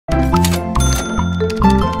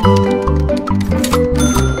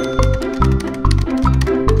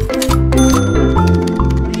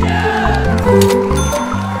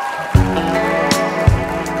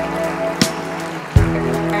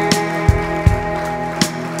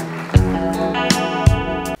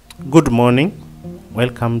Good morning,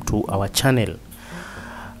 welcome to our channel.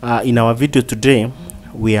 In our video today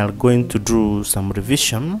we are going to do some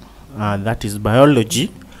revision, that is biology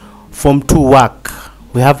form 2 work.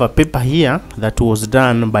 We have a paper here that was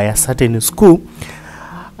done by a certain school,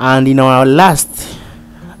 and in our last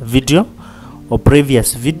video or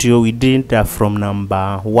previous video we did from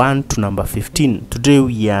number 1 to number 15. Today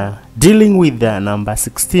we are dealing with number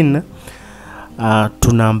 16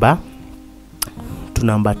 to number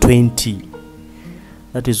 20.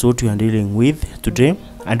 That is what we are dealing with today,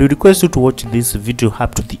 and we request you to watch this video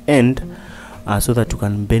up to the end so that you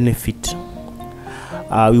can benefit.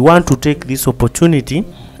 We want to take this opportunity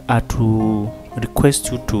to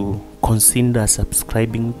request you to consider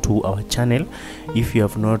subscribing to our channel if you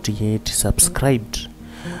have not yet subscribed.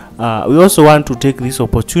 We also want to take this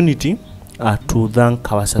opportunity to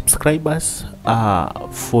thank our subscribers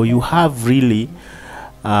for you have really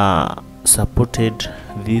supported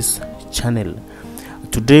this channel.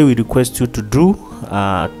 Today we request you to do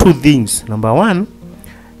two things. Number one,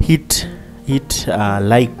 hit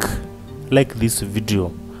like this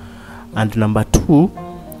video, and number two,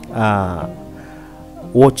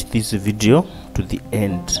 watch this video to the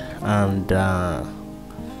end. And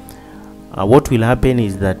what will happen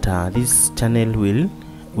is that this channel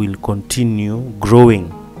will continue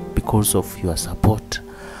growing because of your support,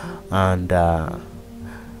 and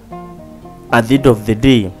at the end of the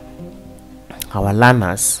day our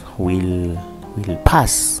learners will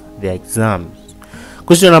pass their exams.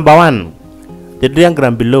 Question number 1. The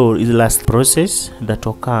diagram below is the last process that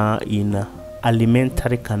occur in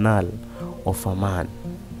alimentary canal of a man.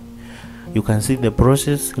 You can see the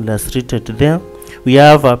process illustrated there. We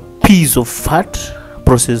have a piece of fat,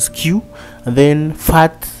 process Q, and then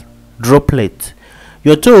fat droplet.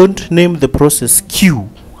 You are told name the process Q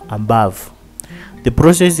above. The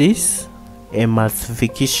process is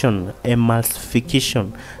emulsification.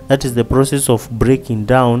 That is the process of breaking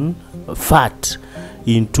down fat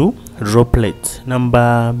into droplets.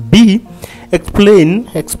 Number B, explain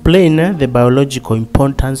the biological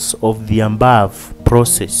importance of the above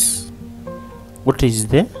process. What is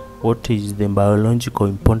the biological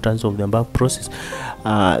importance of the above process?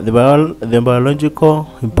 The biological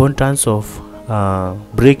importance of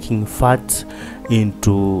breaking fat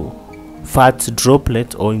into fat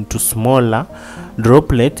droplet or into smaller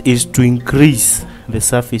droplet is to increase the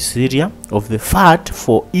surface area of the fat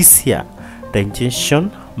for easier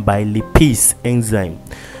digestion by lipase enzyme.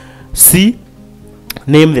 C,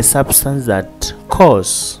 name the substance that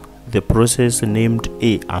cause the process named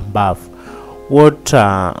A above. What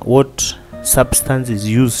substance is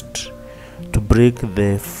used to break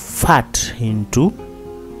the fat into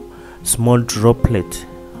small droplet?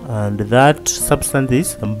 And that substance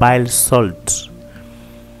is bile salt.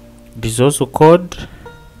 It is also called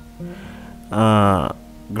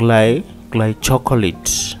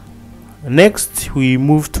glycocolate. Next we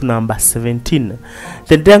move to number 17.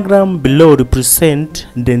 The diagram below represents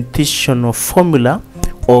dentition formula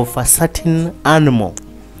of a certain animal.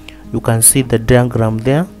 You can see the diagram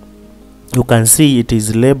there. You can see it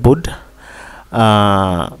is labeled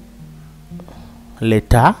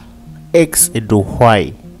letter X and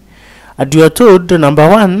Y. And you are told number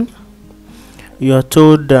one,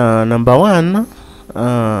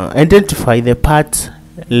 identify the parts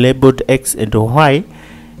labeled X and Y,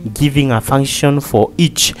 giving a function for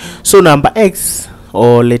each. So number X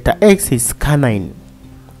or letter X is canine.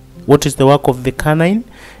 What is the work of the canine?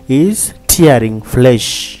 Is tearing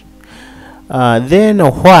flesh. Then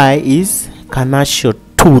Y is carnassial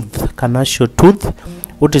tooth.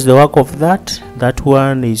 What is the work of that? That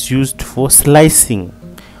one is used for slicing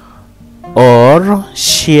or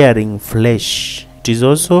shearing flesh. It is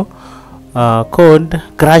also called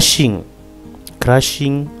crushing.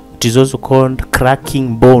 It is also called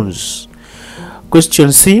cracking bones.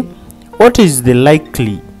 Question C, what is the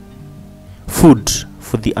likely food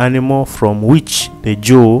for the animal from which the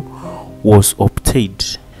jaw was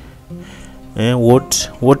obtained?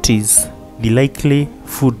 What is the likely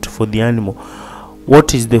food for the animal?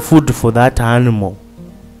 What is the food for that animal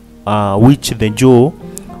which the jaw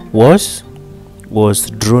was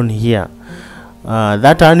drawn here?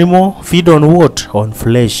 That animal feed on what? On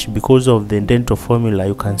flesh, because of the dental formula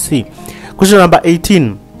you can see. Question number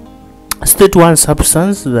 18. State one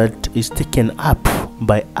substance that is taken up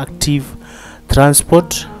by active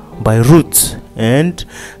transport by roots and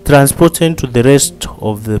transported to the rest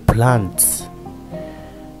of the plants.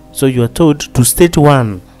 So you are told to state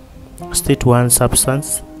one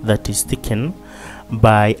substance that is taken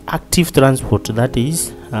by active transport, that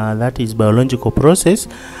is biological process,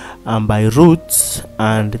 by roots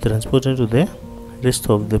and transported to the rest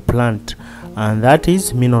of the plant, and that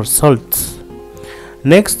is mineral salts.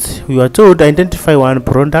 Next, we are told identify one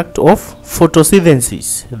product of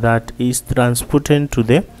photosynthesis that is transported to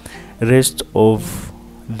the rest of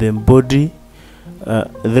the body,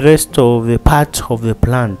 the rest of the part of the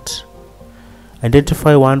plant.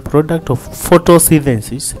 Identify one product of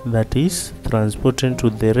photosynthesis that is transported to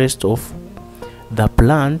the rest of the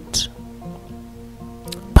plant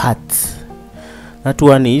parts. That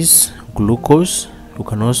one is glucose. You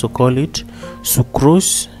can also call it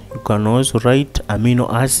sucrose. You can also write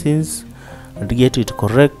amino acids and get it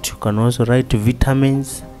correct. You can also write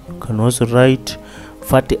vitamins. You can also write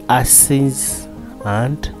fatty acids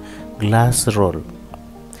and glycerol.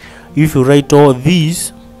 If you write all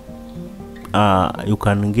these, you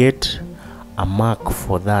can get a mark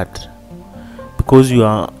for that, because you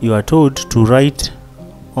are told to write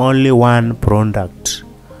only one product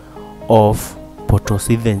of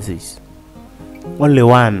photosynthesis, only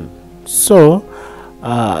one. So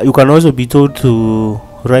you can also be told to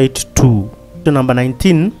write two. So number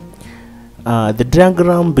 19, the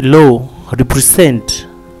diagram below represent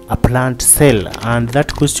a plant cell, and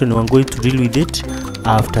that question we're going to deal with it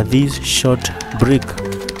after this short break.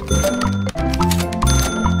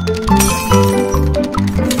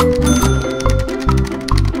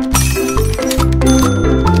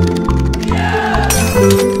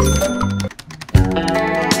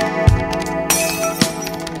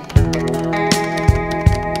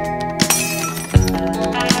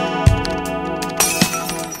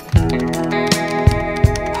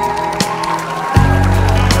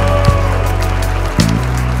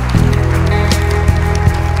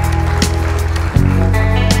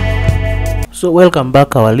 So welcome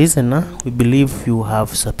back, our listener. We believe you have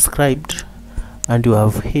subscribed and you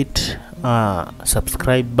have hit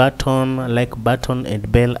subscribe button, like button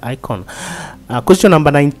and bell icon. Question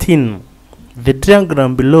number 19. The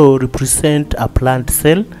diagram below represent a plant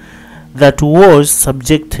cell that was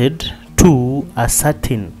subjected to a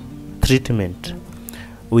certain treatment.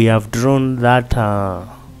 We have drawn that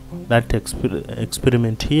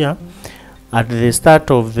experiment here. At the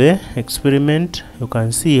start of the experiment, you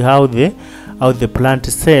can see how the plant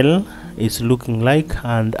cell is looking like,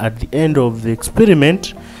 and at the end of the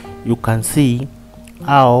experiment you can see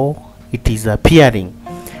how it is appearing.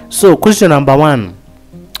 So question number 1,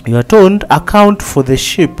 you are told account for the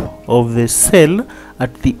shape of the cell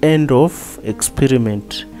at the end of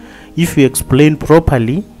experiment. If you explain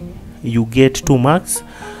properly, you get 2 marks,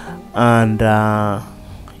 and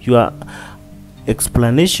your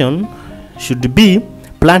explanation should be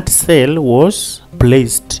plant cell was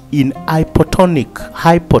placed in hypotonic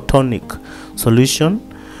solution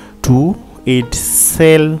to aid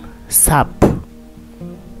cell sap.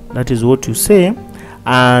 That is what you say,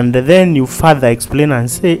 and then you further explain and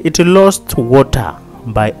say it lost water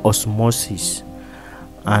by osmosis,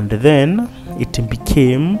 and then it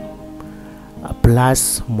became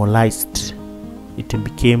plasmolized.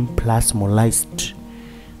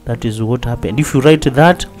 That is what happened. If you write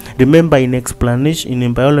that, remember in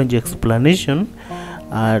biology explanation,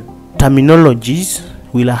 terminologies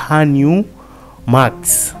will earn you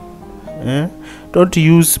marks. Don't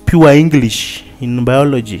use pure English in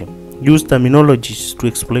biology. Use terminologies to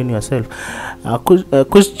explain yourself.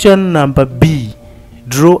 Question number B,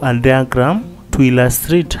 draw a diagram to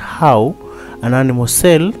illustrate how an animal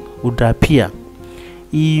cell would appear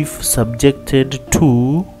if subjected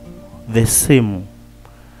to the same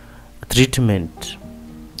treatment.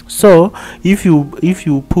 So if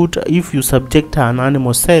you subject an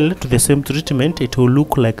animal cell to the same treatment, it will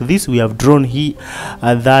look like this. We have drawn here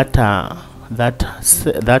that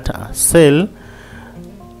cell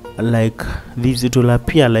like this. It will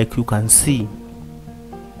appear like you can see.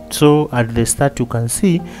 So at the start you can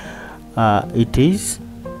see it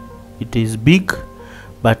is big,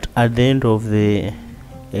 but at the end of the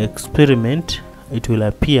experiment it will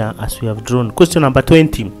appear as we have drawn. Question number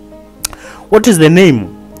 20. What is the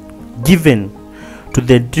name given to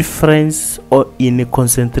the difference in a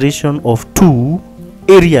concentration of 2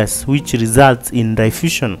 areas which results in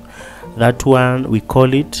diffusion? That one we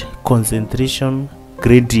call it concentration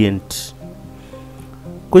gradient.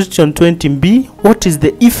 Question 20b. What is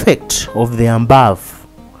the effect of the above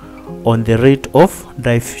on the rate of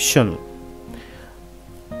diffusion?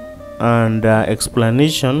 And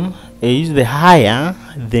explanation is the higher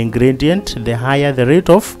the gradient, the higher the rate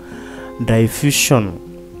of diffusion.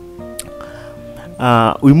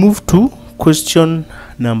 We move to question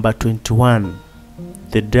number 21.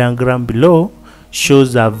 The diagram below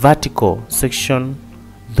shows a vertical section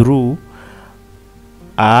through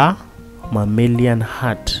a mammalian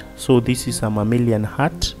heart. So this is a mammalian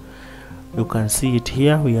heart. You can see it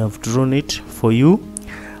here. We have drawn it for you.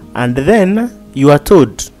 And then you are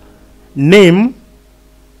told, name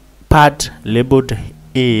part labeled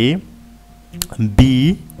A,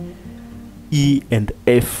 B, E, and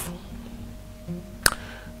F.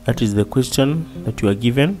 That is the question that you are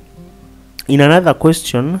given. In another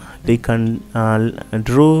question, they can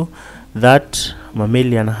draw that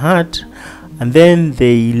mammalian heart, and then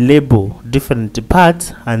they label different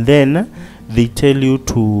parts, and then they tell you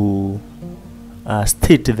to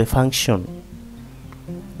state the function.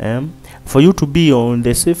 For you to be on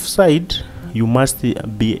the safe side, you must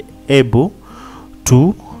be able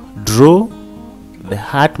to draw the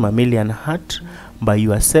heart, mammalian heart, by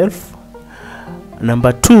yourself.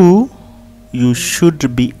 Number 2, you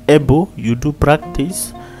should be able, you do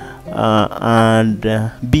practice and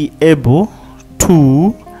be able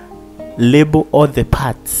to label all the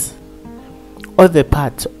parts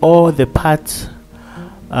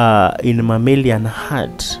in mammalian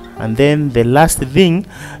heart. And then the last thing,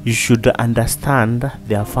 you should understand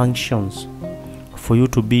their functions for you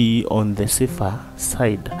to be on the safer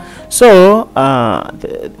side. So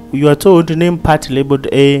you are told to name part labeled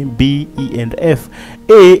A, B, E, and F.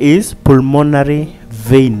 A is pulmonary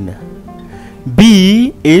vein.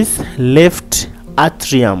 B is left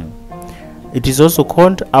atrium. It is also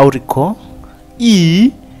called auricle.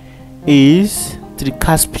 E is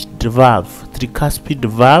tricuspid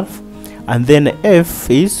valve, and then F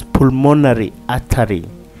is pulmonary artery.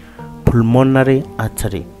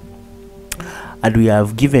 And we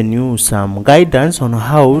have given you some guidance on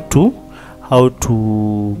how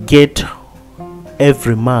to get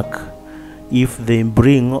every mark if they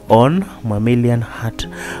bring on mammalian heart.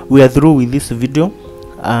 We are through with this video,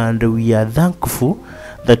 and we are thankful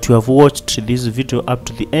that you have watched this video up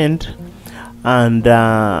to the end, and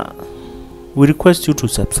we request you to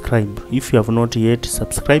subscribe if you have not yet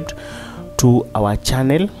subscribed to our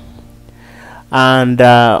channel. And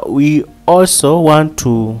we also want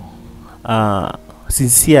to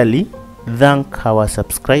sincerely thank our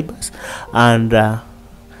subscribers and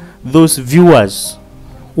those viewers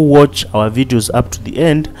who watch our videos up to the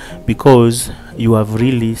end, because you have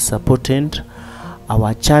really supported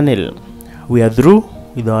our channel. We are through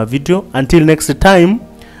with our video. Until next time,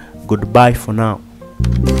 goodbye for now.